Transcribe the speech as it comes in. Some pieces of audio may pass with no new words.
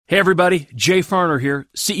Hey everybody, Jay Farner here,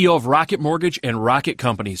 CEO of Rocket Mortgage and Rocket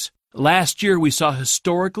Companies. Last year we saw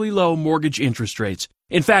historically low mortgage interest rates.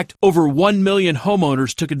 In fact, over 1 million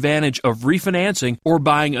homeowners took advantage of refinancing or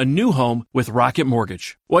buying a new home with Rocket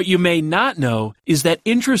Mortgage. What you may not know is that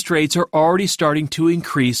interest rates are already starting to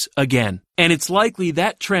increase again, and it's likely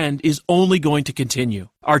that trend is only going to continue.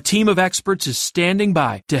 Our team of experts is standing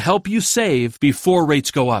by to help you save before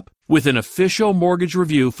rates go up. With an official mortgage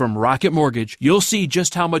review from Rocket Mortgage, you'll see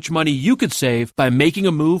just how much money you could save by making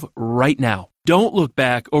a move right now. Don't look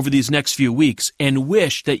back over these next few weeks and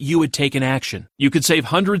wish that you had taken action. You could save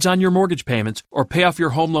hundreds on your mortgage payments or pay off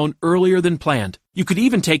your home loan earlier than planned. You could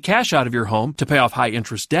even take cash out of your home to pay off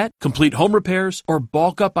high-interest debt, complete home repairs, or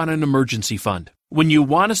bulk up on an emergency fund. When you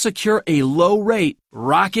want to secure a low rate,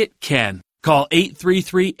 Rocket can. Call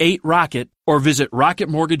 833-8ROCKET or visit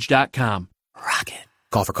rocketmortgage.com. Rocket.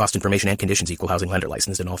 Call for cost information and conditions. Equal housing lender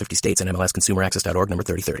licensed in all 50 states and MLSConsumerAccess.org number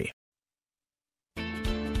 3030.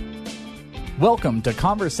 Welcome to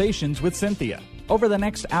Conversations with Cynthia. Over the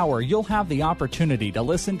next hour, you'll have the opportunity to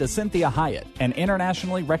listen to Cynthia Hiett, an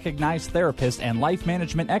internationally recognized therapist and life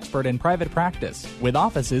management expert in private practice, with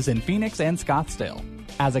offices in Phoenix and Scottsdale.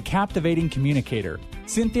 As a captivating communicator,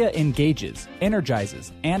 Cynthia engages,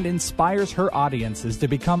 energizes, and inspires her audiences to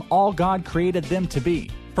become all God created them to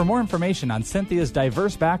be. For more information on Cynthia's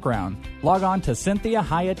diverse background, log on to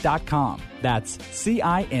CynthiaHiett.com. That's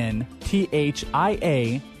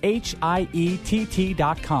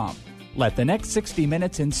CynthiaHiett.com. Let the next 60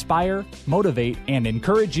 minutes inspire, motivate, and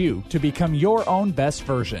encourage you to become your own best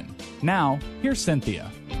version. Now, here's Cynthia.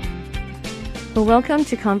 Well, welcome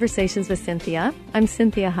to Conversations with Cynthia. I'm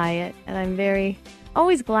Cynthia Hiett, and I'm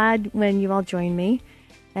always glad when you all join me.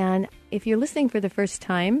 And if you're listening for the first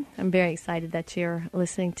time, I'm very excited that you're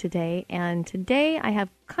listening today. And today I have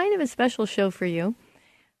kind of a special show for you.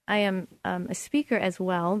 I am a speaker as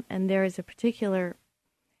well, and there is a particular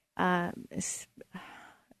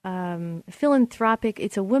philanthropic,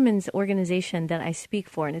 it's a women's organization that I speak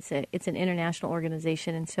for, and it's an international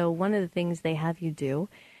organization. And so one of the things they have you do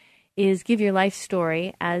is give your life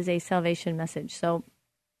story as a salvation message. So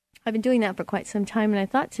I've been doing that for quite some time, and I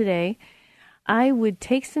thought today I would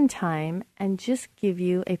take some time and just give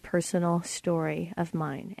you a personal story of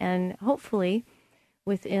mine. And hopefully,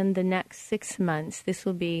 within the next 6 months, this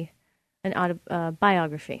will be an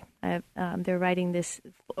biography. They're writing this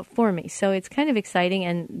for me. So it's kind of exciting.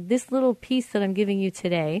 And this little piece that I'm giving you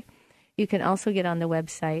today, you can also get on the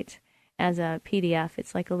website as a PDF.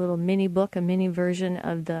 It's like a little mini book, a mini version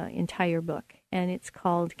of the entire book. And it's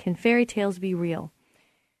called Can Fairy Tales Be Real?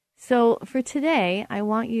 So for today, I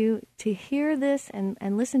want you to hear this and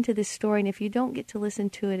listen to this story. And if you don't get to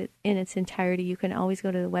listen to it in its entirety, you can always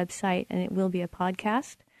go to the website and it will be a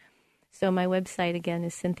podcast. So my website, again,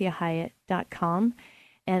 is CynthiaHiett.com.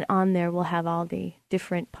 And on there, we'll have all the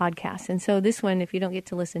different podcasts. And so this one, if you don't get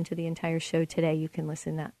to listen to the entire show today, you can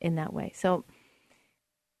listen in that way. So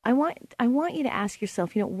I want you to ask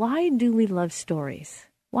yourself, why do we love stories?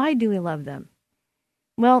 Why do we love them?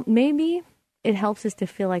 Well, maybe it helps us to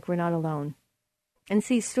feel like we're not alone. And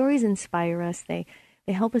see, stories inspire us. They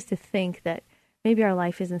help us to think that maybe our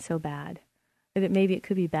life isn't so bad, or that maybe it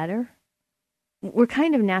could be better. We're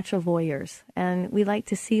kind of natural voyeurs, and we like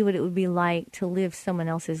to see what it would be like to live someone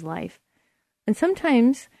else's life. And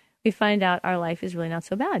sometimes we find out our life is really not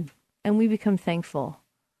so bad, and we become thankful.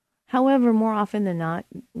 However, more often than not,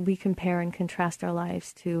 we compare and contrast our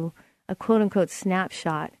lives to a quote-unquote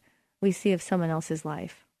snapshot we see of someone else's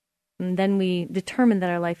life. And then we determine that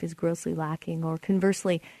our life is grossly lacking, or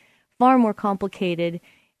conversely, far more complicated,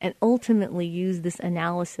 and ultimately use this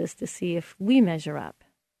analysis to see if we measure up,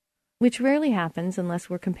 which rarely happens unless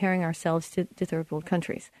we're comparing ourselves to third world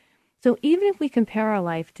countries. So even if we compare our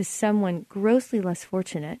life to someone grossly less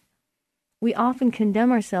fortunate, we often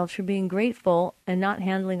condemn ourselves for being grateful and not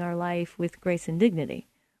handling our life with grace and dignity.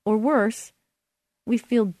 Or worse, we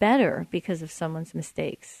feel better because of someone's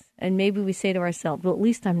mistakes. And maybe we say to ourselves, well, at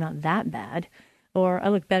least I'm not that bad, or I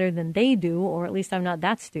look better than they do, or at least I'm not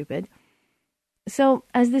that stupid. So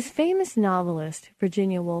as this famous novelist,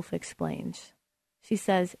 Virginia Woolf, explains, she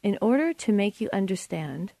says, in order to make you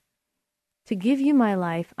understand, to give you my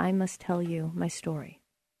life, I must tell you my story.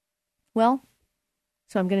 Well,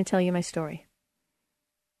 so I'm going to tell you my story.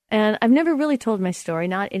 And I've never really told my story,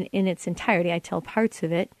 not in its entirety. I tell parts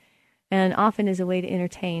of it, and often as a way to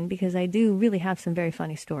entertain, because I do really have some very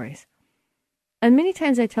funny stories. And many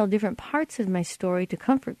times I tell different parts of my story to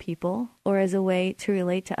comfort people, or as a way to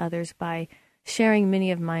relate to others by sharing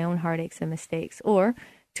many of my own heartaches and mistakes, or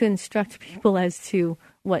to instruct people as to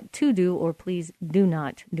what to do, or please do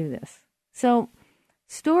not do this. So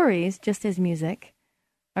stories, just as music,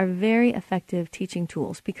 are very effective teaching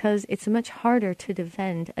tools because it's much harder to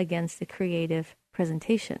defend against the creative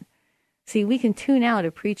presentation. See, we can tune out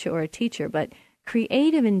a preacher or a teacher, but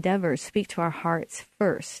creative endeavors speak to our hearts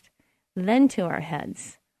first, then to our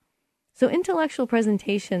heads. So intellectual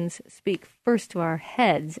presentations speak first to our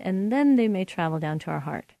heads, and then they may travel down to our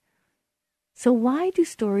heart. So why do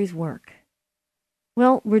stories work?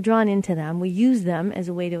 Well, we're drawn into them. We use them as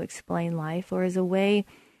a way to explain life or as a way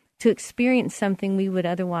to experience something we would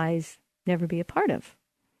otherwise never be a part of.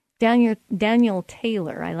 Daniel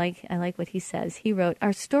Taylor, I like what he says. He wrote,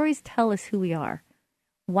 "Our stories tell us who we are,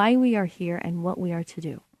 why we are here, and what we are to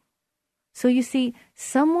do." So you see,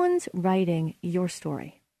 someone's writing your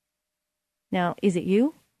story. Now, is it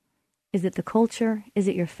you? Is it the culture? Is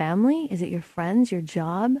it your family? Is it your friends, your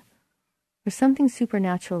job? Or something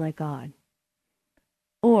supernatural like God?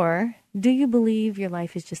 Or do you believe your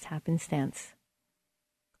life is just happenstance?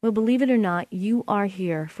 Well, believe it or not, you are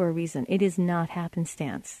here for a reason. It is not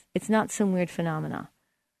happenstance. It's not some weird phenomena.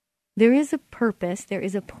 There is a purpose. There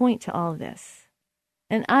is a point to all of this.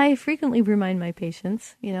 And I frequently remind my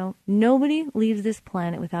patients, nobody leaves this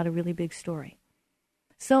planet without a really big story.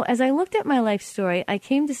 So as I looked at my life story, I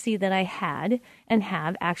came to see that I had and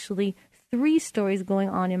have actually 3 stories going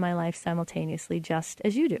on in my life simultaneously, just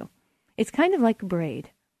as you do. It's kind of like a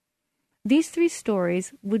braid. These 3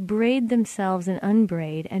 stories would braid themselves and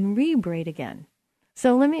unbraid and rebraid again.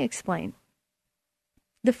 So let me explain.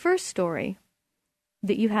 The first story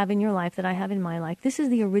that you have in your life, that I have in my life, this is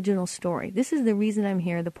the original story. This is the reason I'm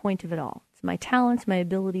here, the point of it all. It's my talents, my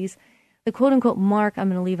abilities, the quote-unquote mark I'm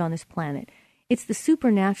going to leave on this planet. It's the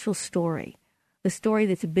supernatural story, the story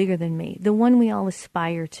that's bigger than me, the one we all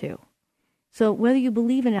aspire to. So whether you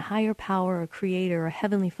believe in a higher power, a creator, a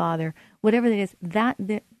heavenly father, whatever that is,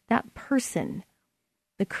 that person,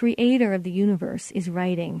 the creator of the universe, is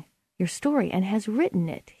writing your story and has written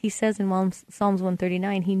it. He says in Psalms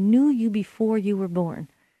 139, he knew you before you were born.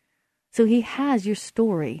 So he has your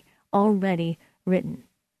story already written.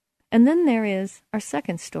 And then there is our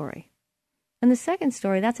second story. And the second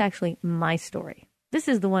story, that's actually my story. This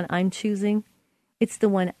is the one I'm choosing. It's the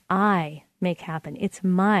one I make happen. It's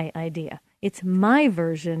my idea. It's my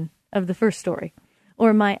version of the first story,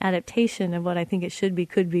 or my adaptation of what I think it should be,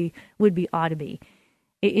 could be, would be, ought to be.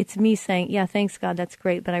 It's me saying, yeah, thanks God, that's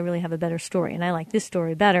great, but I really have a better story, and I like this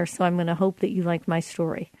story better, so I'm going to hope that you like my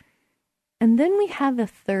story. And then we have a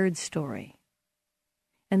third story,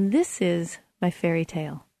 and this is my fairy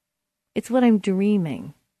tale. It's what I'm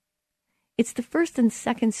dreaming. It's the first and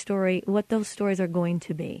second story, what those stories are going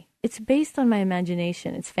to be. It's based on my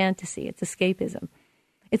imagination. It's fantasy. It's escapism.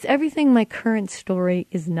 It's everything my current story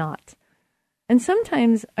is not. And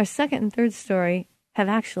sometimes our second and third story have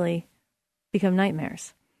actually become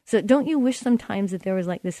nightmares. So don't you wish sometimes that there was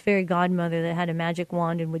like this fairy godmother that had a magic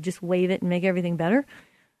wand and would just wave it and make everything better?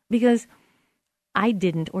 Because I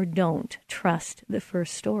didn't or don't trust the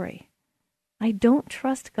first story. I don't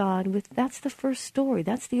trust God with, that's the first story.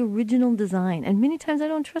 That's the original design. And many times I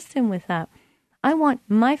don't trust him with that. I want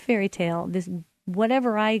my fairy tale, this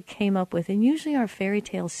whatever I came up with. And usually our fairy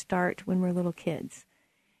tales start when we're little kids.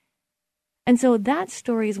 And so that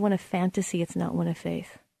story is one of fantasy. It's not one of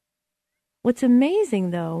faith. What's amazing,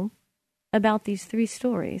 though, about these 3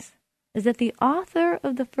 stories is that the author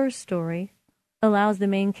of the first story allows the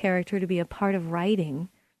main character to be a part of writing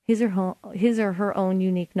his or her own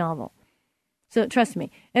unique novel. So trust me,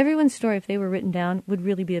 everyone's story, if they were written down, would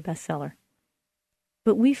really be a bestseller.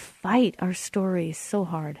 But we fight our stories so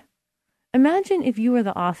hard. Imagine if you were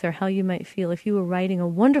the author, how you might feel if you were writing a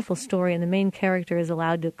wonderful story and the main character is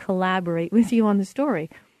allowed to collaborate with you on the story.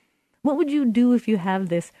 What would you do if you have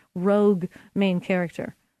this rogue main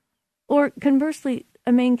character? Or conversely,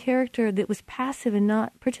 a main character that was passive and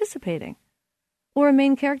not participating? Or a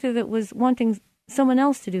main character that was wanting someone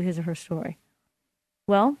else to do his or her story?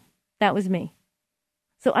 Well, that was me.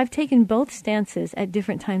 So I've taken both stances at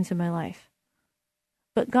different times in my life.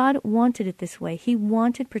 But God wanted it this way. He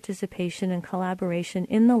wanted participation and collaboration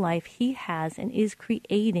in the life he has and is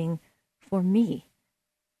creating for me.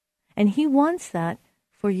 And he wants that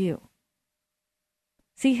for you.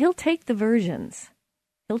 See, he'll take the versions.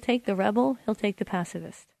 He'll take the rebel. He'll take the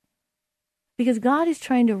pacifist. Because God is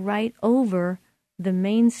trying to write over the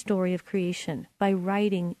main story of creation by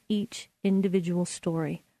writing each individual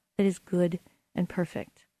story that is good and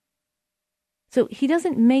perfect. So he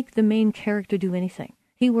doesn't make the main character do anything.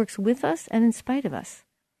 He works with us and in spite of us.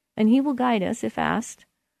 And he will guide us if asked,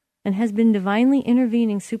 and has been divinely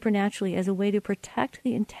intervening supernaturally as a way to protect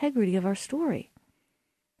the integrity of our story.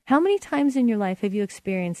 How many times in your life have you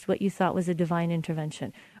experienced what you thought was a divine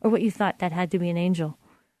intervention, or what you thought that had to be an angel?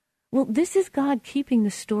 Well, this is God keeping the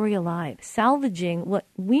story alive, salvaging what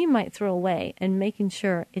we might throw away and making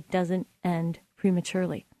sure it doesn't end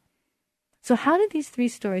prematurely. So how did these three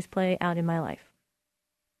stories play out in my life?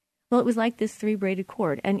 Well, it was like this three-braided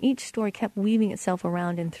cord, and each story kept weaving itself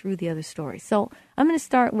around and through the other stories. So I'm going to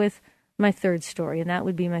start with my third story, and that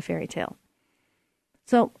would be my fairy tale.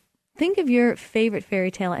 So think of your favorite fairy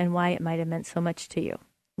tale and why it might have meant so much to you.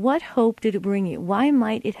 What hope did it bring you? Why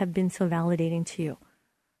might it have been so validating to you?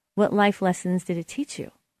 What life lessons did it teach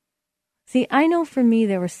you? See, I know for me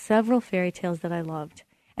there were several fairy tales that I loved,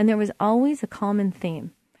 and there was always a common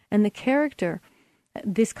theme. And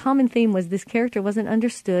this common theme was this character wasn't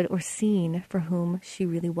understood or seen for whom she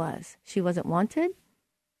really was. She wasn't wanted.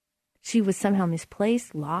 She was somehow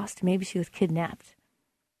misplaced, lost. Maybe she was kidnapped.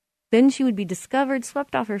 Then she would be discovered,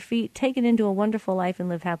 swept off her feet, taken into a wonderful life and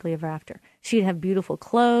live happily ever after. She'd have beautiful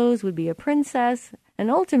clothes, would be a princess,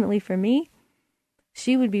 and ultimately for me,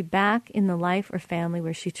 she would be back in the life or family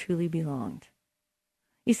where she truly belonged.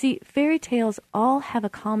 You see, fairy tales all have a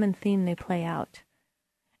common theme they play out.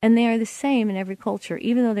 And they are the same in every culture.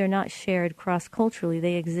 Even though they're not shared cross-culturally,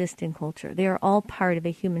 they exist in culture. They are all part of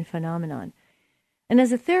a human phenomenon. And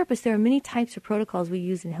as a therapist, there are many types of protocols we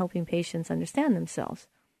use in helping patients understand themselves.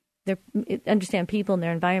 Understand people and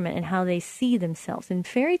their environment and how they see themselves. And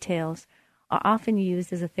fairy tales are often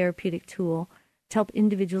used as a therapeutic tool to help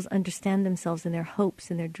individuals understand themselves and their hopes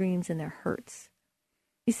and their dreams and their hurts.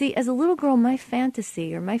 You see, as a little girl, my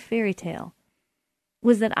fantasy or my fairy tale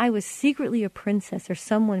was that I was secretly a princess or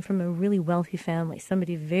someone from a really wealthy family,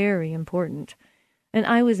 somebody very important. And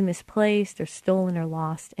I was misplaced or stolen or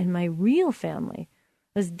lost. And my real family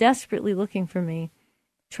was desperately looking for me,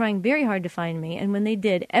 trying very hard to find me. And when they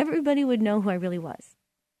did, everybody would know who I really was.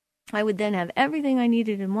 I would then have everything I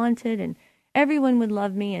needed and wanted, and everyone would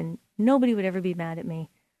love me, and nobody would ever be mad at me.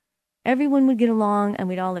 Everyone would get along, and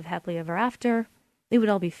we'd all live happily ever after. It would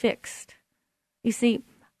all be fixed. You see,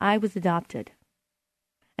 I was adopted.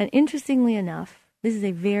 And interestingly enough, this is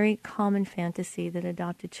a very common fantasy that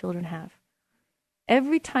adopted children have.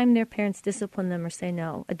 Every time their parents discipline them or say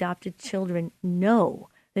no, adopted children know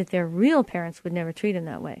that their real parents would never treat them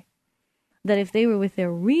that way. That if they were with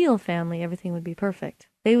their real family, everything would be perfect.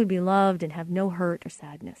 They would be loved and have no hurt or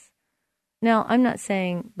sadness. Now, I'm not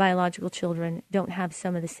saying biological children don't have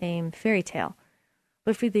some of the same fairy tale,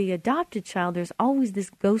 but for the adopted child, there's always this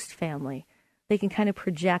ghost family. They can kind of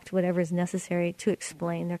project whatever is necessary to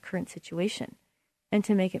explain their current situation and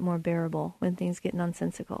to make it more bearable when things get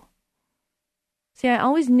nonsensical. See, I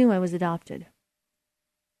always knew I was adopted.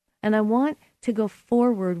 And I want to go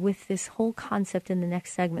forward with this whole concept in the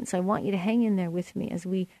next segment. So I want you to hang in there with me as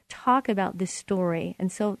we talk about this story. And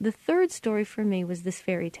so the third story for me was this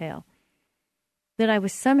fairy tale. That I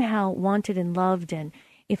was somehow wanted and loved, and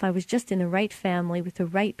if I was just in the right family with the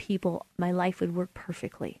right people, my life would work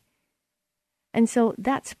perfectly. And so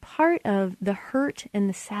that's part of the hurt and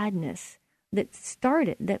the sadness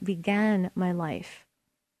that began my life.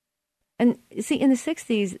 And see, in the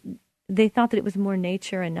 60s, they thought that it was more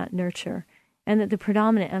nature and not nurture, and that the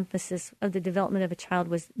predominant emphasis of the development of a child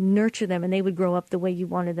was nurture them, and they would grow up the way you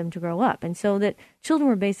wanted them to grow up. And so that children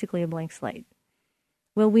were basically a blank slate.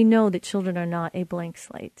 Well, we know that children are not a blank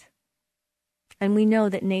slate. And we know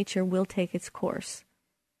that nature will take its course.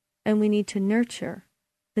 And we need to nurture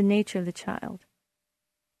the nature of the child.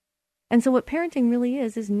 And so what parenting really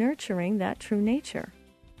is nurturing that true nature.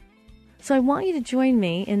 So I want you to join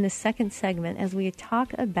me in the second segment as we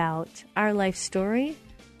talk about our life story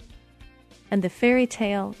and the fairy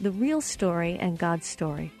tale, the real story, and God's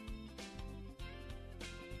story.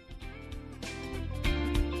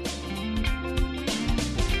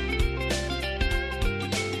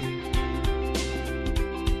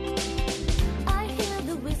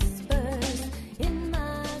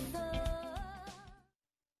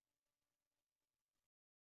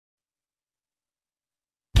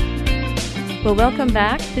 Well, welcome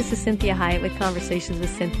back. This is Cynthia Hiett with Conversations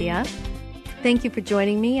with Cynthia. Thank you for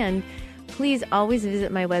joining me, and please always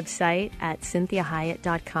visit my website at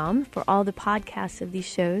cynthiahiett.com for all the podcasts of these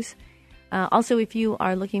shows. Also, if you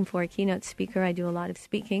are looking for a keynote speaker, I do a lot of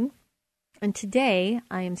speaking. And today,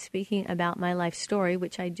 I am speaking about my life story,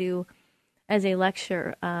 which I do as a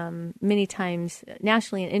lecture many times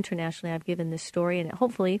nationally and internationally. I've given this story, and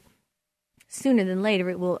hopefully sooner than later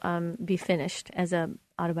it will be finished as a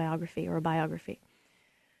autobiography or a biography.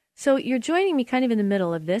 So you're joining me kind of in the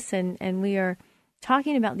middle of this, and we are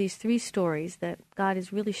talking about these three stories that God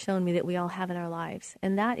has really shown me that we all have in our lives.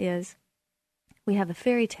 And that is, we have a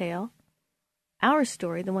fairy tale, our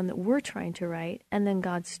story, the one that we're trying to write, and then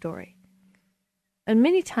God's story. And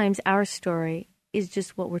many times our story is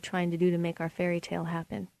just what we're trying to do to make our fairy tale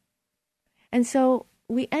happen. And so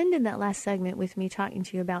we ended that last segment with me talking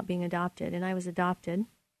to you about being adopted. And I was adopted.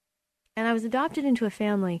 And I was adopted into a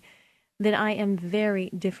family that I am very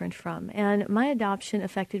different from. And my adoption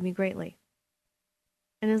affected me greatly.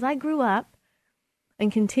 And as I grew up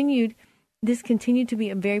and this continued to be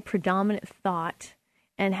a very predominant thought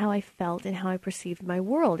and how I felt and how I perceived my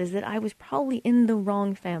world, is that I was probably in the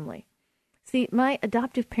wrong family. See, my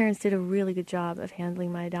adoptive parents did a really good job of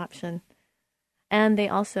handling my adoption. And they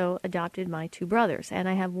also adopted my two brothers. And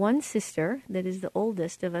I have one sister that is the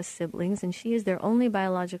oldest of us siblings, and she is their only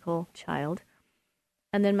biological child.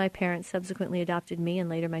 And then my parents subsequently adopted me and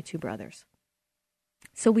later my two brothers.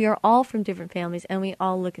 So we are all from different families, and we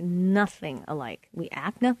all look nothing alike. We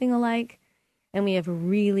act nothing alike, and we have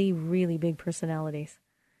really, really big personalities.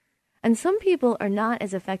 And some people are not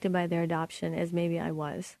as affected by their adoption as maybe I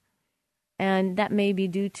was. And that may be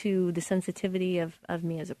due to the sensitivity of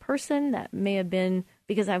me as a person. That may have been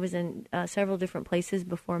because I was in several different places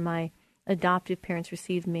before my adoptive parents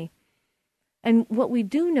received me. And what we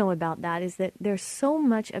do know about that is that there's so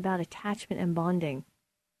much about attachment and bonding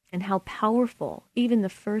and how powerful even the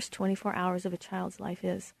first 24 hours of a child's life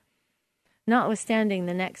is, notwithstanding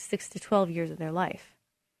the next 6 to 12 years of their life.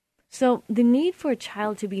 So the need for a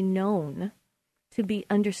child to be known, to be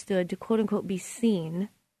understood, to quote-unquote be seen,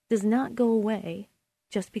 does not go away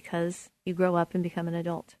just because you grow up and become an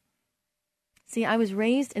adult. See, I was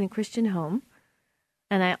raised in a Christian home,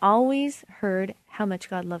 and I always heard how much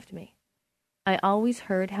God loved me. I always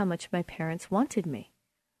heard how much my parents wanted me,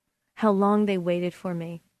 how long they waited for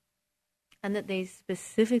me, and that they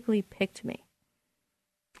specifically picked me.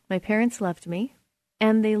 My parents loved me,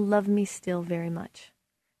 and they love me still very much.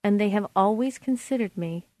 And they have always considered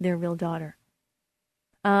me their real daughter.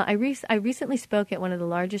 I recently spoke at one of the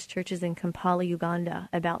largest churches in Kampala, Uganda,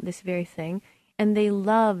 about this very thing, and they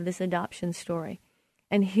love this adoption story.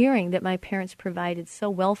 And hearing that my parents provided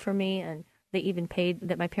so well for me, and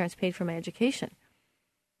that my parents paid for my education,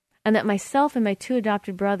 and that myself and my two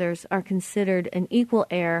adopted brothers are considered an equal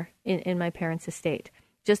heir in my parents' estate,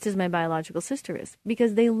 just as my biological sister is,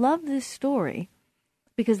 because they love this story,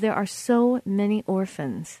 because there are so many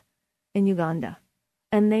orphans in Uganda,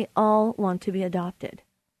 and they all want to be adopted.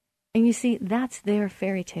 And you see, that's their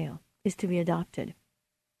fairy tale, is to be adopted.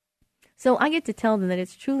 So I get to tell them that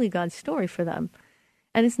it's truly God's story for them,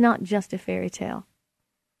 and it's not just a fairy tale.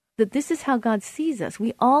 That this is how God sees us.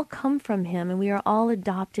 We all come from him, and we are all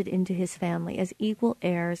adopted into his family as equal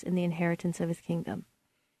heirs in the inheritance of his kingdom.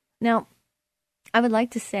 Now, I would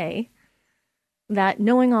like to say that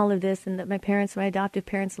knowing all of this, and that my adoptive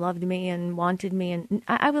parents loved me and wanted me, and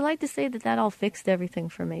I would like to say that that all fixed everything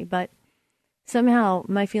for me, but somehow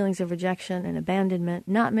my feelings of rejection and abandonment,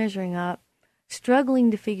 not measuring up,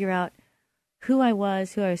 struggling to figure out who I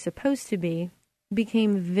was supposed to be,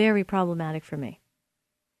 became very problematic for me.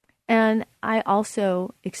 And I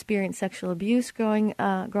also experienced sexual abuse growing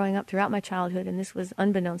up throughout my childhood, and this was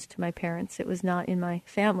unbeknownst to my parents. It was not in my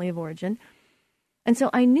family of origin. And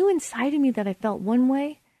so I knew inside of me that I felt one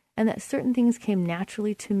way, and that certain things came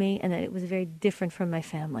naturally to me, and that it was very different from my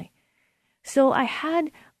family. So I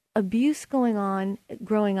had abuse going on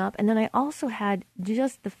growing up, and then I also had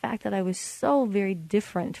just the fact that I was so very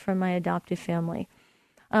different from my adoptive family.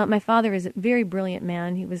 My father is a very brilliant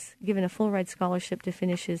man. He was given a full-ride scholarship to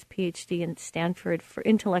finish his PhD in Stanford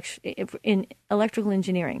in electrical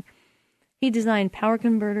engineering. He designed power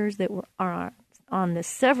converters that are on the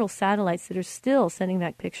several satellites that are still sending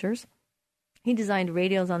back pictures. He designed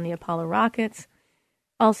radios on the Apollo rockets,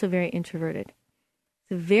 also very introverted.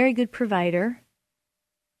 He's a very good provider,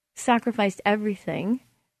 sacrificed everything,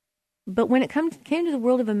 but when it came to the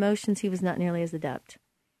world of emotions, he was not nearly as adept.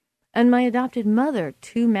 And my adopted mother,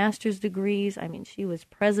 2 master's degrees. I mean, she was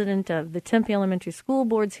president of the Tempe Elementary School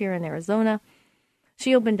Boards here in Arizona.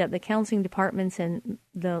 She opened up the counseling departments in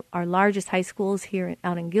our largest high schools here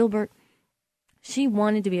out in Gilbert. She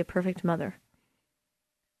wanted to be a perfect mother.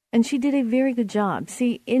 And she did a very good job.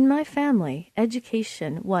 See, in my family,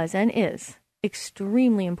 education was and is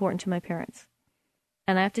extremely important to my parents.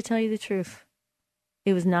 And I have to tell you the truth,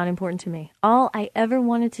 it was not important to me. All I ever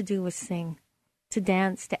wanted to do was sing, to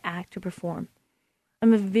dance, to act, to perform.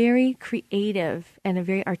 I'm a very creative and a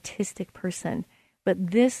very artistic person,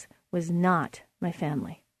 but this was not my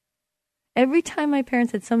family. Every time my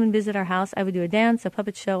parents had someone visit our house, I would do a dance, a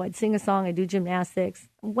puppet show, I'd sing a song, I'd do gymnastics,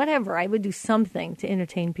 whatever. I would do something to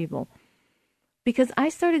entertain people. Because I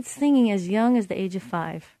started singing as young as the age of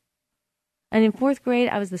 5. And in 4th grade,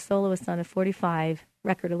 I was the soloist on a 45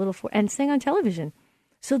 record, and sang on television.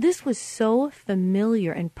 So this was so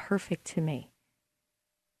familiar and perfect to me.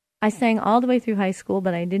 I sang all the way through high school,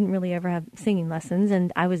 but I didn't really ever have singing lessons.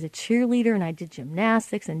 And I was a cheerleader, and I did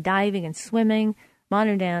gymnastics and diving and swimming,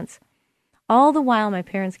 modern dance. All the while, my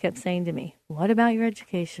parents kept saying to me, what about your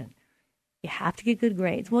education? You have to get good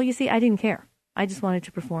grades. Well, you see, I didn't care. I just wanted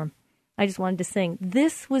to perform. I just wanted to sing.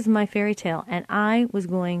 This was my fairy tale, and I was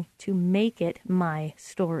going to make it my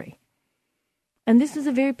story. And this was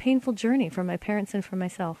a very painful journey for my parents and for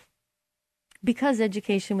myself, because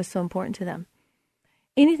education was so important to them.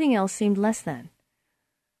 Anything else seemed less than.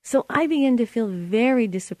 So I began to feel very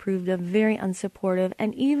disapproved of, very unsupportive,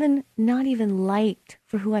 and even not even liked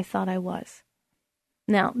for who I thought I was.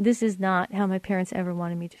 Now, this is not how my parents ever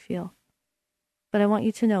wanted me to feel. But I want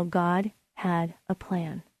you to know God had a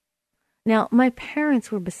plan. Now, my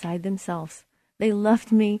parents were beside themselves. They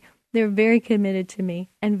loved me. They were very committed to me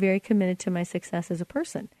and very committed to my success as a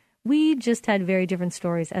person. We just had very different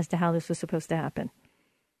stories as to how this was supposed to happen.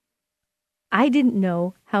 I didn't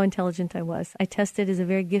know how intelligent I was. I tested as a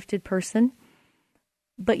very gifted person.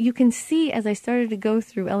 But you can see as I started to go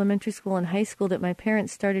through elementary school and high school that my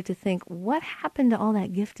parents started to think, what happened to all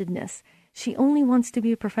that giftedness? She only wants to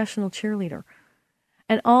be a professional cheerleader.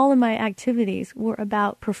 And all of my activities were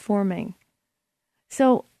about performing.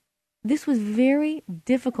 So this was very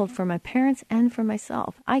difficult for my parents and for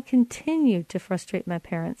myself. I continued to frustrate my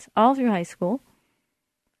parents all through high school,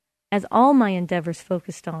 as all my endeavors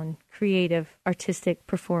focused on creative, artistic,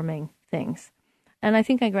 performing things. And I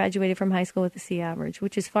think I graduated from high school with a C average,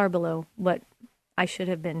 which is far below what I should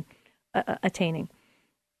have been attaining.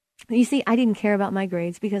 You see, I didn't care about my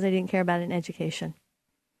grades because I didn't care about an education.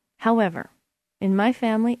 However, in my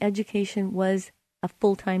family, education was a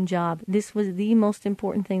full-time job. This was the most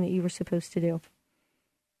important thing that you were supposed to do.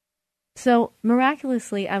 So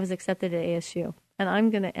miraculously, I was accepted at ASU. And I'm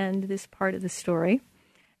going to end this part of the story.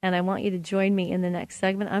 And I want you to join me in the next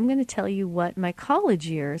segment. I'm going to tell you what my college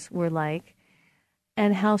years were like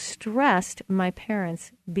and how stressed my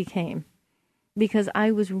parents became, because I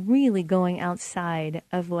was really going outside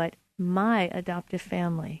of what my adoptive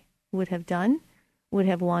family would have done, would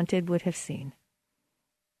have wanted, would have seen.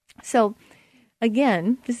 So,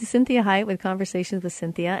 again, this is Cynthia Hiett with Conversations with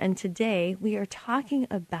Cynthia, and today we are talking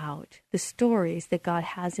about the stories that God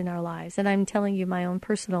has in our lives. And I'm telling you my own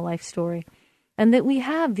personal life story. And that we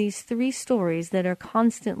have these three stories that are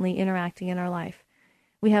constantly interacting in our life.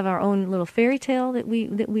 We have our own little fairy tale that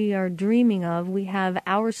we are dreaming of. We have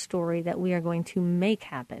our story that we are going to make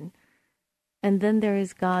happen. And then there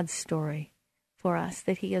is God's story for us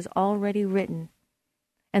that He has already written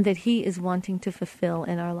and that He is wanting to fulfill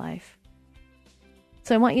in our life.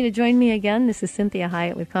 So I want you to join me again. This is Cynthia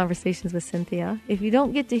Hiett with Conversations with Cynthia. If you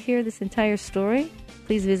don't get to hear this entire story,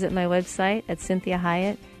 please visit my website at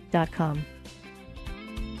cynthiahiett.com.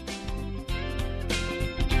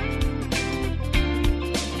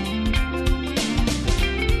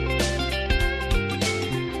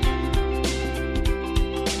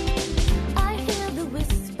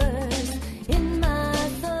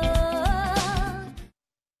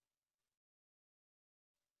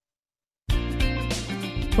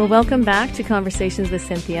 Well, welcome back to Conversations with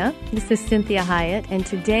Cynthia. This is Cynthia Hiett, and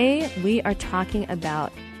today we are talking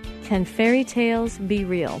about, can fairy tales be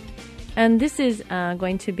real? And this is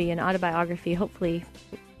going to be an autobiography, hopefully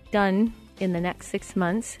done in the next 6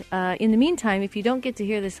 months. In the meantime, if you don't get to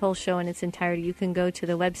hear this whole show in its entirety, you can go to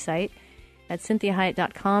the website at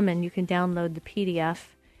cynthiahiett.com and you can download the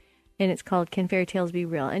PDF, and it's called Can Fairy Tales Be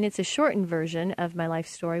Real? And it's a shortened version of my life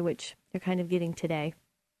story, which they're kind of getting today.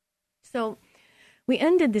 So we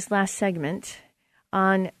ended this last segment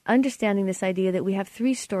on understanding this idea that we have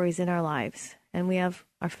three stories in our lives. And we have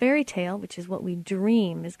our fairy tale, which is what we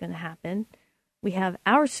dream is going to happen. We have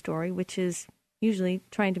our story, which is usually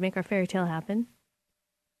trying to make our fairy tale happen.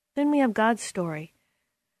 Then we have God's story.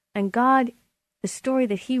 And God, the story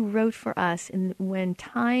that He wrote for us when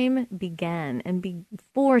time began and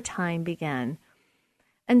before time began.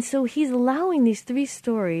 And so He's allowing these three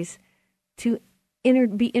stories to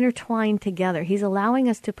be intertwined together. He's allowing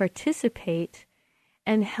us to participate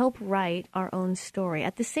and help write our own story.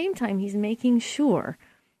 At the same time, He's making sure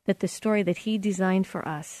that the story that He designed for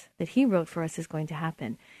us, that He wrote for us, is going to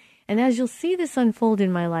happen. And as you'll see this unfold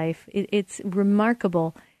in my life, it's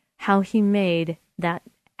remarkable how He made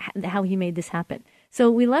this happen.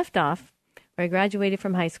 So we left off where I graduated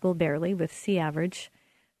from high school barely with C average,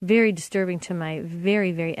 very disturbing to my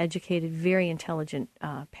very, very educated, very intelligent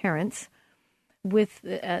parents, with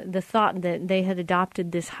the thought that they had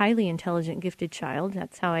adopted this highly intelligent, gifted child.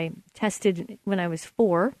 That's how I tested when I was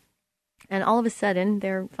 4. And all of a sudden,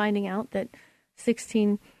 they're finding out that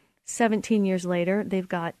 16, 17 years later, they've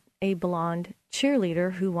got a blonde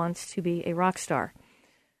cheerleader who wants to be a rock star.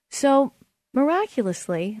 So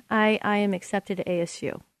miraculously, I am accepted to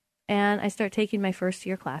ASU, and I start taking my first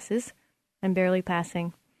year classes. I'm barely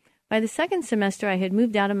passing. By the second semester, I had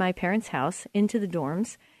moved out of my parents' house into the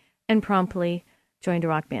dorms and promptly joined a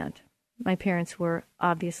rock band. My parents were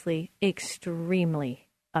obviously extremely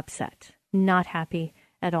upset, not happy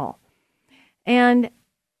at all. And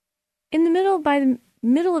by the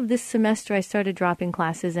middle of this semester, I started dropping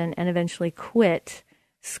classes and eventually quit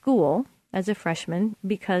school as a freshman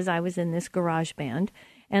because I was in this garage band,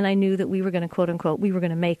 and I knew that we were going to, quote unquote, we were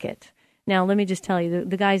going to make it. Now, let me just tell you,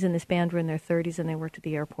 the guys in this band were in their 30s and they worked at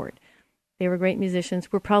the airport. They were great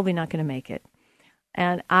musicians. We're probably not going to make it.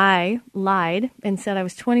 And I lied and said I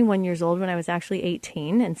was 21 years old when I was actually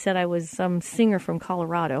 18, and said I was some singer from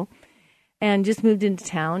Colorado and just moved into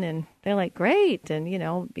town. And they're like, great.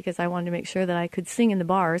 And, because I wanted to make sure that I could sing in the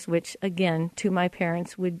bars, which, again, to my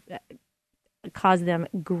parents would cause them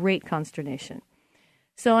great consternation.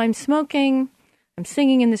 So I'm smoking, I'm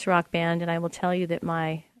singing in this rock band, and I will tell you that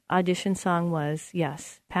my audition song was,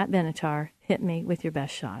 yes, Pat Benatar, Hit Me With Your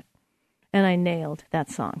Best Shot. And I nailed that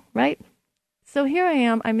song, right? So here I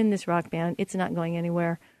am. I'm in this rock band. It's not going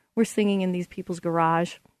anywhere. We're singing in these people's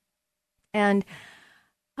garage. And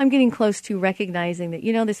I'm getting close to recognizing that,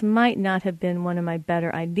 this might not have been one of my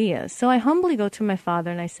better ideas. So I humbly go to my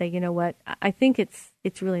father and I say, you know what? I think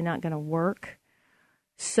it's really not going to work.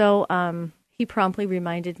 So he promptly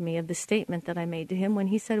reminded me of the statement that I made to him when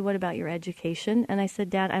he said, what about your education? And I said,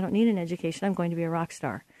 Dad, I don't need an education. I'm going to be a rock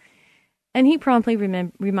star. And he promptly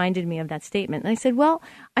reminded me of that statement. And I said, well,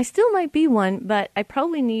 I still might be one, but I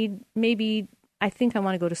probably need I think I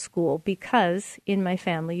want to go to school, because in my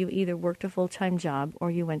family, you either worked a full-time job or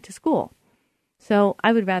you went to school. So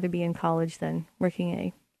I would rather be in college than working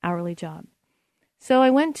a hourly job. So I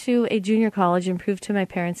went to a junior college and proved to my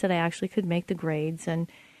parents that I actually could make the grades.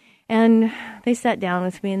 And they sat down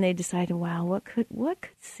with me and they decided, wow, what could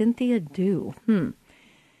Cynthia do?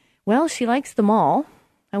 Well, she likes them all.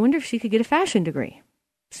 I wonder if she could get a fashion degree.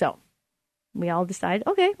 So we all decided,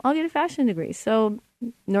 okay, I'll get a fashion degree. So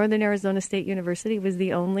Northern Arizona State University was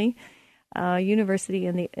the only university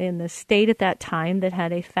in the state at that time that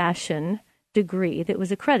had a fashion degree that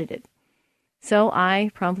was accredited. So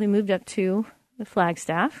I promptly moved up to the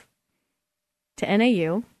Flagstaff, to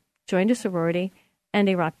NAU, joined a sorority and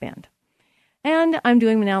a rock band. And I'm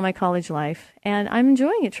doing now my college life, and I'm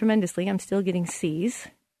enjoying it tremendously. I'm still getting C's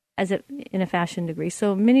in a fashion degree.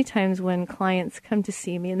 So many times when clients come to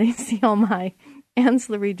see me and they see all my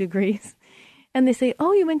ancillary degrees, and they say,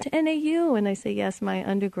 oh, you went to NAU. And I say, yes, my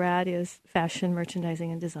undergrad is fashion,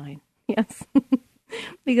 merchandising, and design. Yes,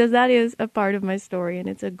 because that is a part of my story, and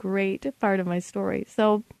it's a great part of my story.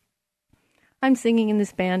 So I'm singing in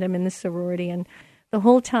this band, I'm in this sorority, and the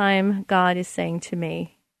whole time God is saying to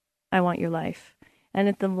me, I want your life. And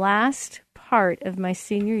at the last part of my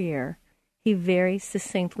senior year, he very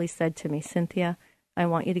succinctly said to me, Cynthia, I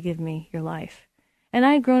want you to give me your life. And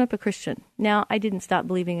I had grown up a Christian. Now, I didn't stop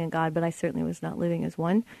believing in God, but I certainly was not living as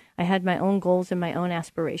one. I had my own goals and my own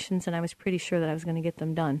aspirations, and I was pretty sure that I was going to get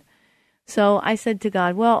them done. So I said to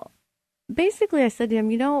God, well, basically I said to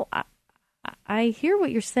him, I hear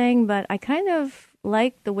what you're saying, but I kind of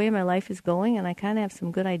like the way my life is going, and I kind of have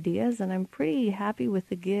some good ideas, and I'm pretty happy with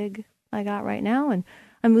the gig I got right now. And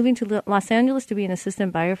I'm moving to Los Angeles to be an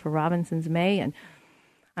assistant buyer for Robinson's May, and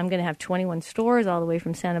I'm going to have 21 stores all the way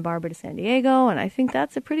from Santa Barbara to San Diego, and I think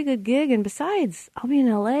that's a pretty good gig. And besides, I'll be in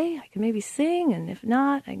LA. I can maybe sing, and if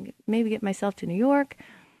not, I can maybe get myself to New York.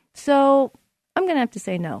 So I'm going to have to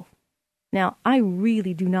say no. Now, I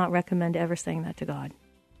really do not recommend ever saying that to God.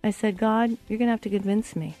 I said, God, you're going to have to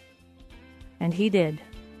convince me. And he did.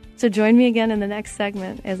 So join me again in the next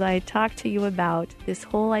segment as I talk to you about this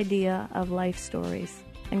whole idea of life stories.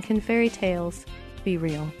 And can fairy tales be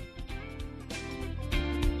real?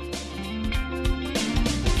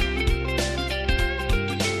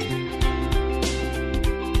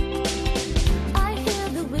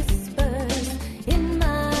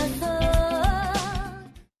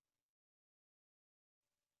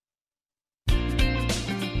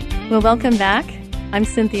 Well, welcome back. I'm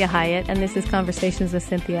Cynthia Hiett, and this is Conversations with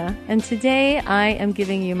Cynthia. And today I am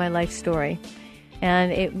giving you my life story.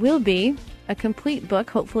 And it will be a complete book,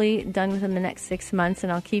 hopefully done within the next 6 months,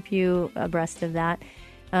 and I'll keep you abreast of that.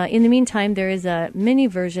 In the meantime, there is a mini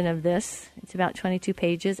version of this. It's about 22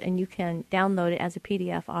 pages, and you can download it as a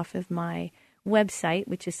PDF off of my website,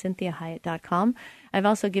 which is cynthiahiett.com. I've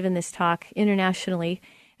also given this talk internationally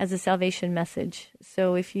as a salvation message.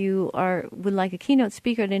 So if you would like a keynote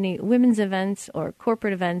speaker at any women's events or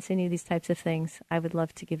corporate events, any of these types of things, I would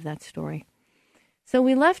love to give that story. So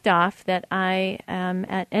we left off that I am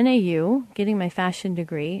at NAU getting my fashion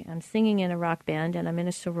degree. I'm singing in a rock band and I'm in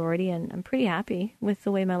a sorority, and I'm pretty happy with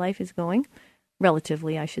the way my life is going,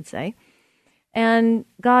 relatively, I should say. And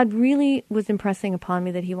God really was impressing upon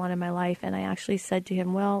me that he wanted my life. And I actually said to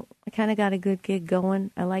him, well, I kind of got a good gig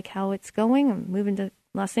going. I like how it's going. I'm moving to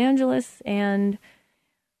Los Angeles, and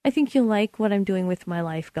I think you'll like what I'm doing with my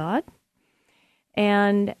life, God.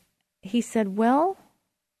 And he said, well,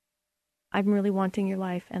 I'm really wanting your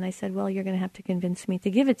life. And I said, well, you're going to have to convince me to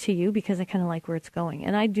give it to you because I kind of like where it's going.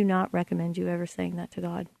 And I do not recommend you ever saying that to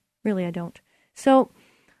God. Really, I don't. So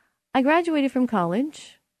I graduated from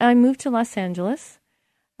college. I moved to Los Angeles.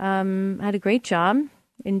 Had a great job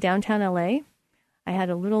in downtown LA. I had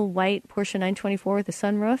a little white Porsche 924 with a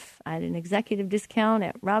sunroof. I had an executive discount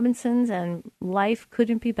at Robinson's, and life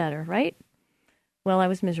couldn't be better, right? Well, I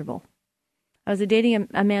was miserable. I was dating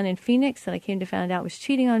a man in Phoenix that I came to find out was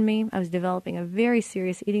cheating on me. I was developing a very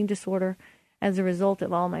serious eating disorder as a result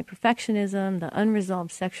of all my perfectionism, the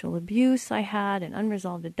unresolved sexual abuse I had, and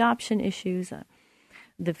unresolved adoption issues,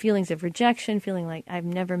 the feelings of rejection, feeling like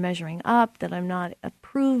I'm never measuring up, that I'm not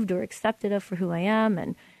approved or accepted of for who I am,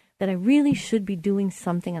 and that I really should be doing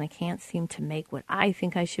something and I can't seem to make what I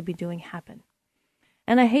think I should be doing happen.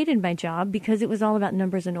 And I hated my job because it was all about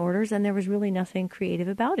numbers and orders, and there was really nothing creative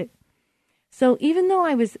about it. So even though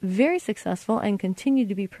I was very successful and continued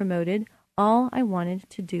to be promoted, all I wanted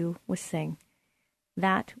to do was sing.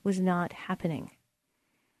 That was not happening.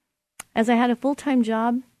 As I had a full-time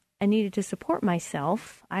job, I needed to support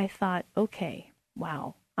myself. I thought, okay,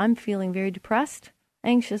 wow, I'm feeling very depressed,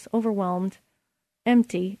 anxious, overwhelmed,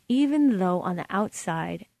 empty, even though on the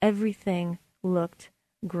outside everything looked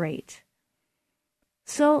great.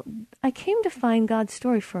 So I came to find God's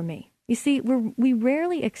story for me. You see, we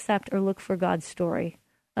rarely accept or look for God's story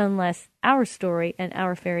unless our story and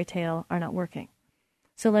our fairy tale are not working.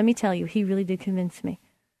 So let me tell you, he really did convince me.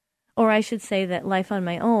 Or I should say that life on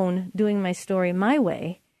my own, doing my story my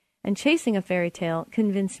way, and chasing a fairy tale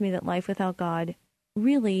convinced me that life without God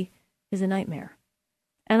really is a nightmare.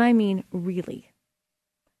 And I mean really.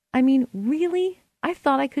 I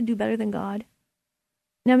thought I could do better than God.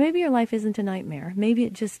 Now, maybe your life isn't a nightmare. Maybe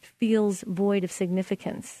it just feels void of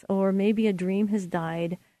significance. Or maybe a dream has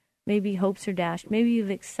died. Maybe hopes are dashed. Maybe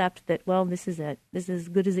you've accepted that, well, this is it. This is as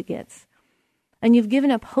good as it gets. And you've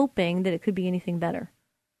given up hoping that it could be anything better.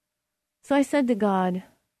 So I said to God,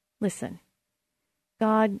 listen,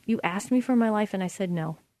 God, you asked me for my life, and I said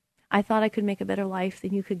no. I thought I could make a better life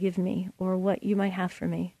than you could give me or what you might have for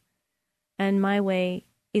me. And my way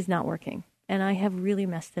is not working. And I have really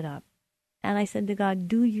messed it up. And I said to God,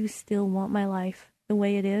 do you still want my life the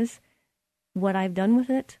way it is? What I've done with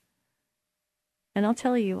it? And I'll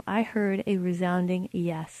tell you, I heard a resounding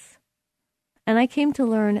yes. And I came to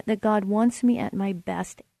learn that God wants me at my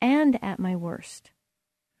best and at my worst.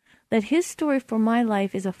 That his story for my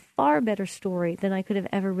life is a far better story than I could have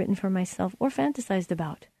ever written for myself or fantasized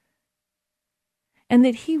about. And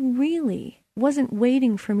that he really wasn't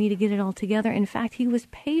waiting for me to get it all together. In fact, he was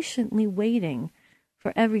patiently waiting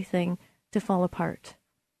for everything to fall apart.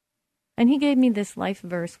 And he gave me this life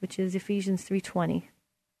verse, which is Ephesians 3:20.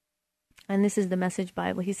 And this is the Message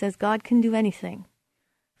Bible. He says, God can do anything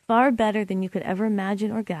far better than you could ever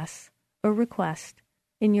imagine or guess or request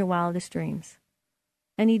in your wildest dreams.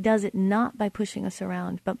 And he does it not by pushing us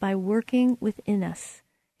around, but by working within us,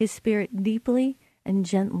 his Spirit deeply and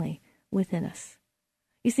gently within us.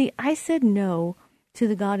 You see, I said no to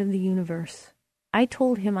the God of the universe. I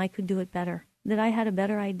told him I could do it better, that I had a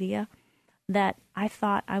better idea, that I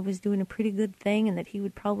thought I was doing a pretty good thing and that he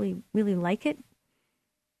would probably really like it.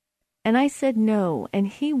 And I said no, and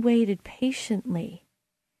he waited patiently,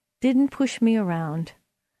 didn't push me around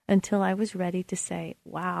until I was ready to say,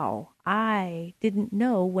 wow, I didn't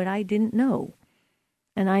know what I didn't know.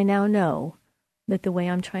 And I now know that the way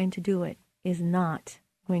I'm trying to do it is not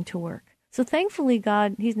going to work. So thankfully,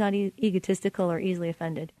 God, he's not egotistical or easily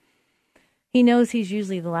offended. He knows he's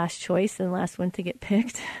usually the last choice and the last one to get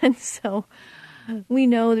picked. And so we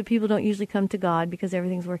know that people don't usually come to God because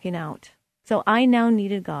everything's working out. So I now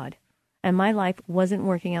needed God, and my life wasn't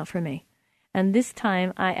working out for me. And this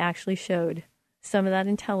time I actually showed some of that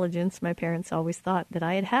intelligence my parents always thought that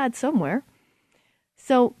I had had somewhere.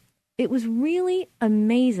 So it was really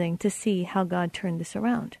amazing to see how God turned this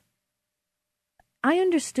around. I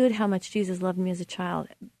understood how much Jesus loved me as a child,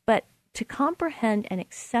 but to comprehend and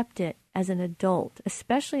accept it as an adult,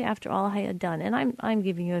 especially after all I had done, and I'm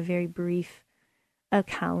giving you a very brief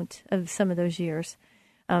account of some of those years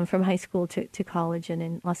from high school to college and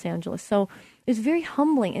in Los Angeles. So it was very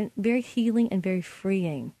humbling and very healing and very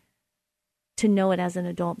freeing to know it as an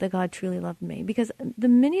adult that God truly loved me. Because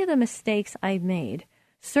many of the mistakes I made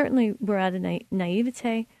certainly were out of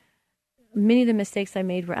naivete. Many of the mistakes I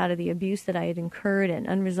made were out of the abuse that I had incurred and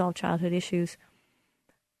unresolved childhood issues.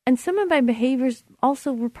 And some of my behaviors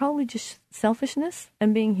also were probably just selfishness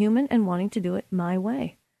and being human and wanting to do it my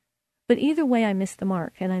way. But either way, I missed the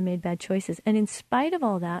mark and I made bad choices. And in spite of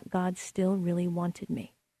all that, God still really wanted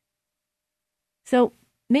me. So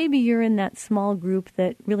maybe you're in that small group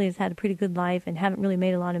that really has had a pretty good life and haven't really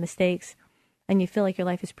made a lot of mistakes, and you feel like your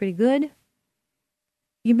life is pretty good.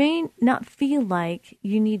 You may not feel like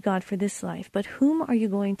you need God for this life, but whom are you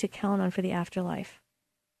going to count on for the afterlife?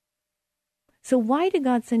 So why did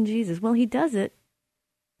God send Jesus? Well, he does it.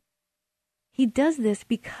 He does this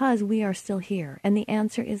because we are still here, and the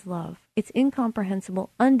answer is love. It's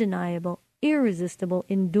incomprehensible, undeniable, irresistible,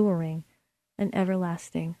 enduring, and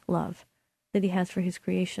everlasting love that he has for his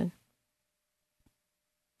creation.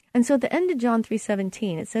 And so at the end of John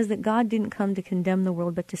 3:17, it says that God didn't come to condemn the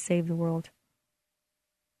world, but to save the world.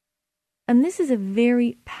 And this is a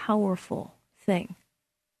very powerful thing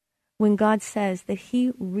when God says that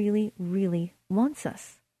he really, really wants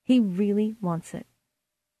us. He really wants it.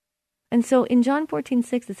 And so in John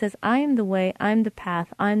 14:6, it says, I am the way, I'm the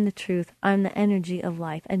path, I'm the truth, I'm the energy of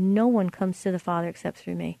life, and no one comes to the Father except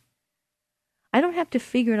through me. I don't have to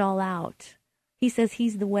figure it all out. He says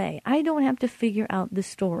he's the way. I don't have to figure out the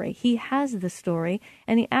story. He has the story,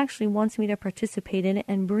 and he actually wants me to participate in it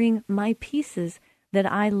and bring my pieces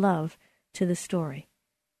that I love to the story.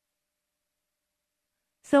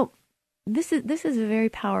 So this is very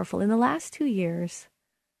powerful. In the last 2 years,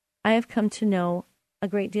 I have come to know a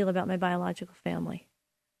great deal about my biological family.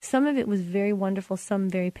 Some of it was very wonderful, some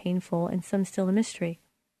very painful, and some still a mystery.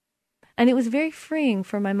 And it was very freeing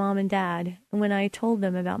for my mom and dad when I told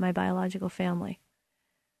them about my biological family,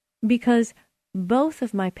 because both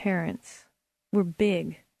of my parents were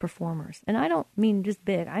big performers. And I don't mean just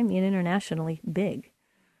big, I mean internationally big.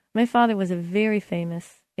 My father was a very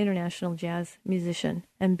famous international jazz musician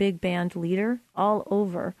and big band leader all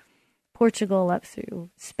over Portugal up through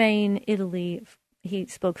Spain, Italy. He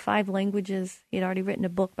spoke 5 languages. He had already written a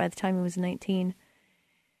book by the time he was 19.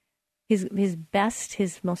 His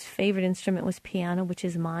most favorite instrument was piano, which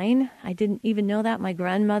is mine. I didn't even know that. My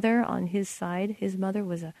grandmother on his side, his mother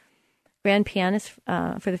was a grand pianist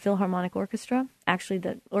for the Philharmonic Orchestra. Actually,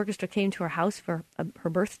 the orchestra came to her house for her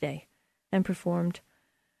birthday and performed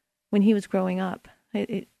when he was growing up.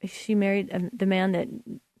 She married the man that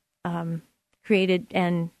created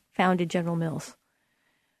and founded General Mills.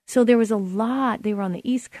 So there was a lot. They were on the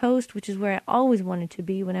East Coast, which is where I always wanted to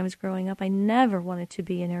be when I was growing up. I never wanted to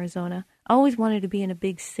be in Arizona. I always wanted to be in a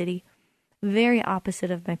big city, very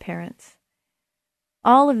opposite of my parents.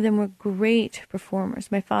 All of them were great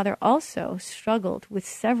performers. My father also struggled with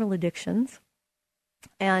several addictions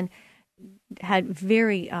and had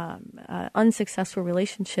very unsuccessful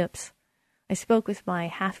relationships. I spoke with my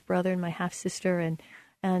half-brother and my half-sister, and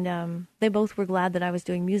they both were glad that I was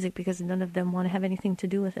doing music because none of them want to have anything to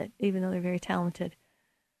do with it, even though they're very talented.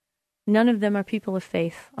 None of them are people of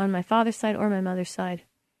faith on my father's side or my mother's side.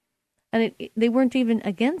 And they weren't even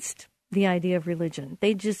against the idea of religion.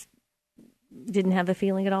 They just didn't have a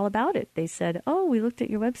feeling at all about it. They said, oh, we looked at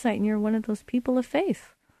your website and you're one of those people of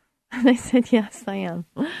faith. And I said, yes, I am.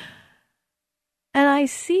 And I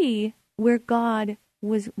see where God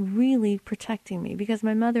was really protecting me, because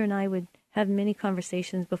my mother and I would have many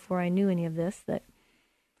conversations before I knew any of this, that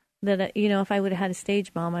if I would have had a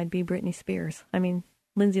stage mom, I'd be Britney Spears. I mean,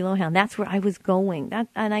 Lindsay Lohan. That's where I was going.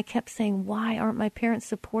 And I kept saying, why aren't my parents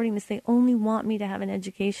supporting this? They only want me to have an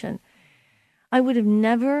education. I would have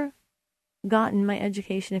never gotten my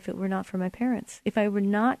education if it were not for my parents. If I were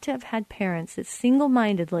not to have had parents that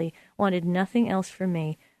single-mindedly wanted nothing else for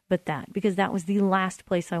me but that, because that was the last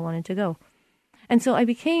place I wanted to go. And so I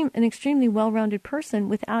became an extremely well-rounded person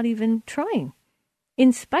without even trying.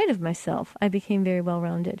 In spite of myself, I became very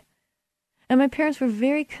well-rounded. And my parents were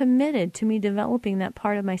very committed to me developing that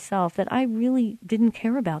part of myself that I really didn't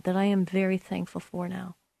care about, that I am very thankful for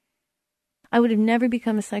now. I would have never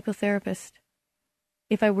become a psychotherapist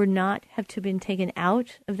if I were not have to been taken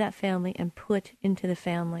out of that family and put into the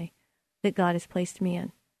family that God has placed me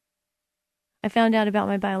in. I found out about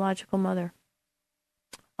my biological mother.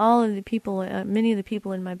 All of the people, many of the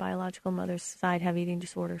people in my biological mother's side have eating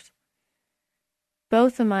disorders.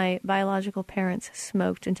 Both of my biological parents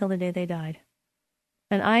smoked until the day they died.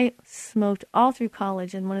 And I smoked all through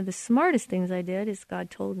college, and one of the smartest things I did is God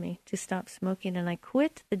told me to stop smoking, and I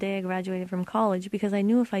quit the day I graduated from college because I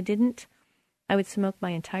knew if I didn't, I would smoke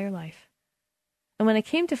my entire life. And when I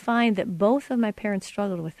came to find that both of my parents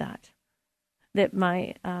struggled with that, that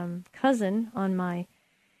my cousin on my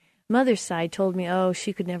mother's side told me, oh,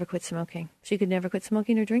 she could never quit smoking. She could never quit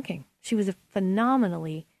smoking or drinking. She was a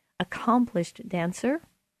phenomenally accomplished dancer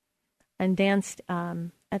and danced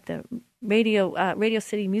at the Radio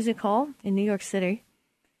City Music Hall in New York City.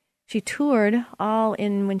 She toured all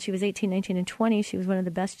in when she was 18, 19, and 20. She was one of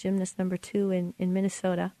the best gymnasts, number 2 in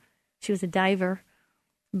Minnesota. She was a diver.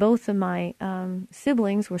 Both of my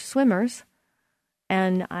siblings were swimmers,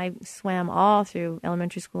 and I swam all through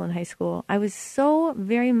elementary school and high school. I was so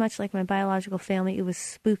very much like my biological family. It was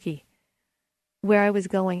spooky where I was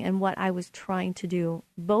going and what I was trying to do.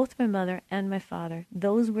 Both my mother and my father,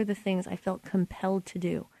 those were the things I felt compelled to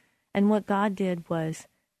do. And what God did was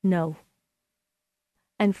no.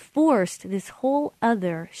 And forced this whole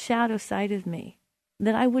other shadow side of me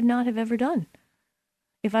that I would not have ever done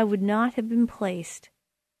if I would not have been placed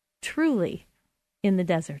truly in the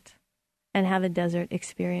desert and have a desert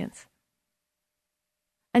experience.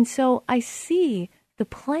 And so I see the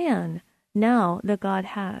plan now that God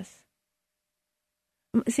has.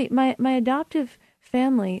 See, my adoptive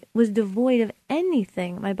family was devoid of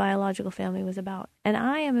anything my biological family was about. And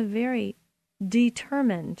I am a very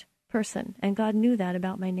determined person, and God knew that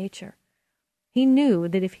about my nature. He knew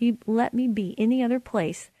that if he let me be any other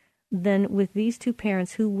place than with these two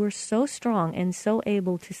parents who were so strong and so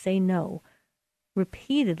able to say no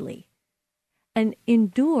repeatedly and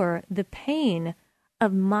endure the pain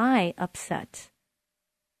of my upset.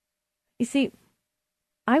 You see,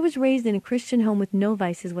 I was raised in a Christian home with no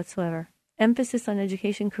vices whatsoever, emphasis on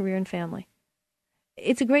education, career, and family.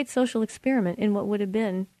 It's a great social experiment in what would have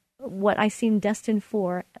been what I seemed destined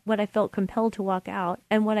for, what I felt compelled to walk out,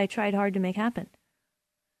 and what I tried hard to make happen.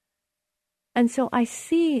 And so I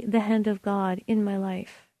see the hand of God in my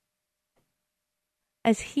life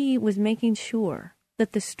as he was making sure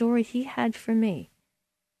that the story he had for me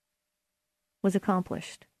was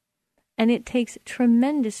accomplished. And it takes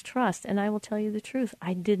tremendous trust, and I will tell you the truth.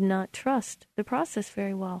 I did not trust the process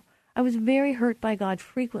very well. I was very hurt by God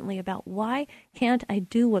frequently about why can't I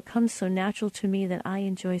do what comes so natural to me that I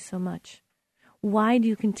enjoy so much? Why do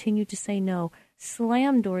you continue to say no,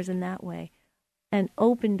 slam doors in that way, and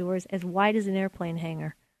open doors as wide as an airplane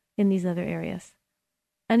hangar in these other areas?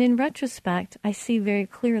 And in retrospect, I see very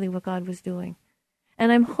clearly what God was doing.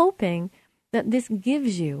 And I'm hoping that this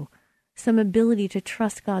gives you some ability to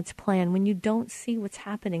trust God's plan when you don't see what's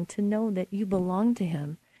happening, to know that you belong to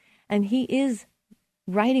him. And he is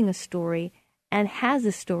writing a story and has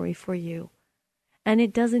a story for you. And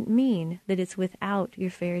it doesn't mean that it's without your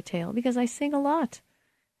fairy tale, because I sing a lot.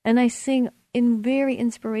 And I sing in very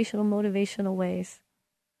inspirational, motivational ways.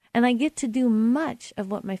 And I get to do much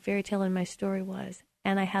of what my fairy tale and my story was.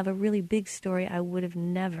 And I have a really big story I would have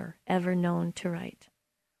never, ever known to write.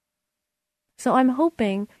 So I'm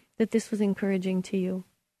hoping that this was encouraging to you.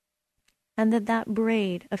 And that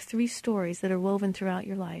braid of 3 stories that are woven throughout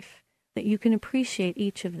your life, that you can appreciate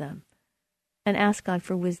each of them and ask God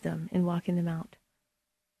for wisdom in walking them out.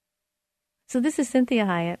 So this is Cynthia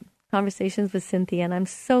Hiett, Conversations with Cynthia, and I'm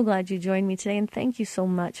so glad you joined me today, and thank you so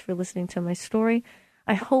much for listening to my story.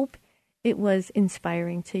 I hope it was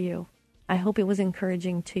inspiring to you. I hope it was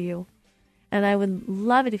encouraging to you. And I would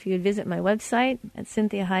love it if you would visit my website at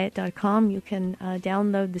CynthiaHiett.com. You can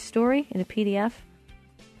download the story in a PDF.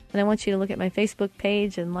 And I want you to look at my Facebook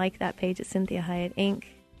page and like that page at Cynthia Hiett Inc.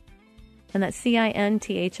 And that's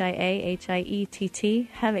CynthiaHiett.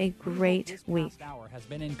 Have a great week. This hour has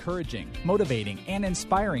been encouraging, motivating, and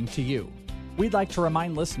inspiring to you. We'd like to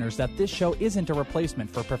remind listeners that this show isn't a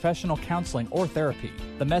replacement for professional counseling or therapy.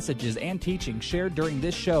 The messages and teachings shared during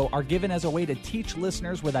this show are given as a way to teach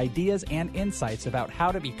listeners with ideas and insights about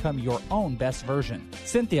how to become your own best version.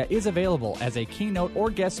 Cynthia is available as a keynote or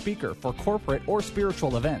guest speaker for corporate or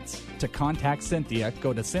spiritual events. To contact Cynthia,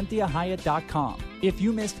 go to CynthiaHiett.com. If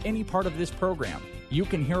you missed any part of this program, you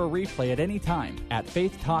can hear a replay at any time at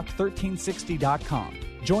FaithTalk1360.com.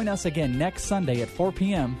 Join us again next Sunday at 4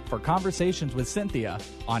 p.m. for Conversations with Cynthia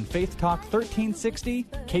on Faith Talk 1360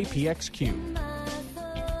 KPXQ.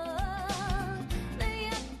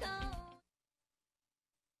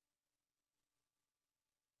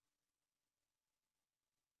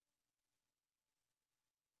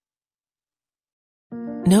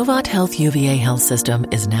 Novant Health UVA Health System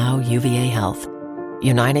is now UVA Health,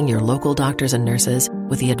 uniting your local doctors and nurses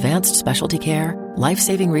with the advanced specialty care,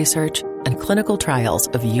 life-saving research, and clinical trials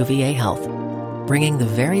of UVA Health, bringing the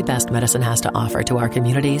very best medicine has to offer to our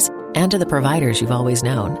communities and to the providers you've always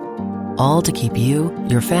known, all to keep you,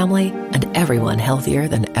 your family, and everyone healthier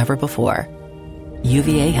than ever before.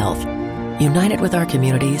 UVA Health, united with our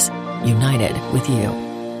communities, united with you.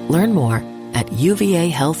 Learn more at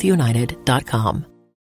uvahealthunited.com.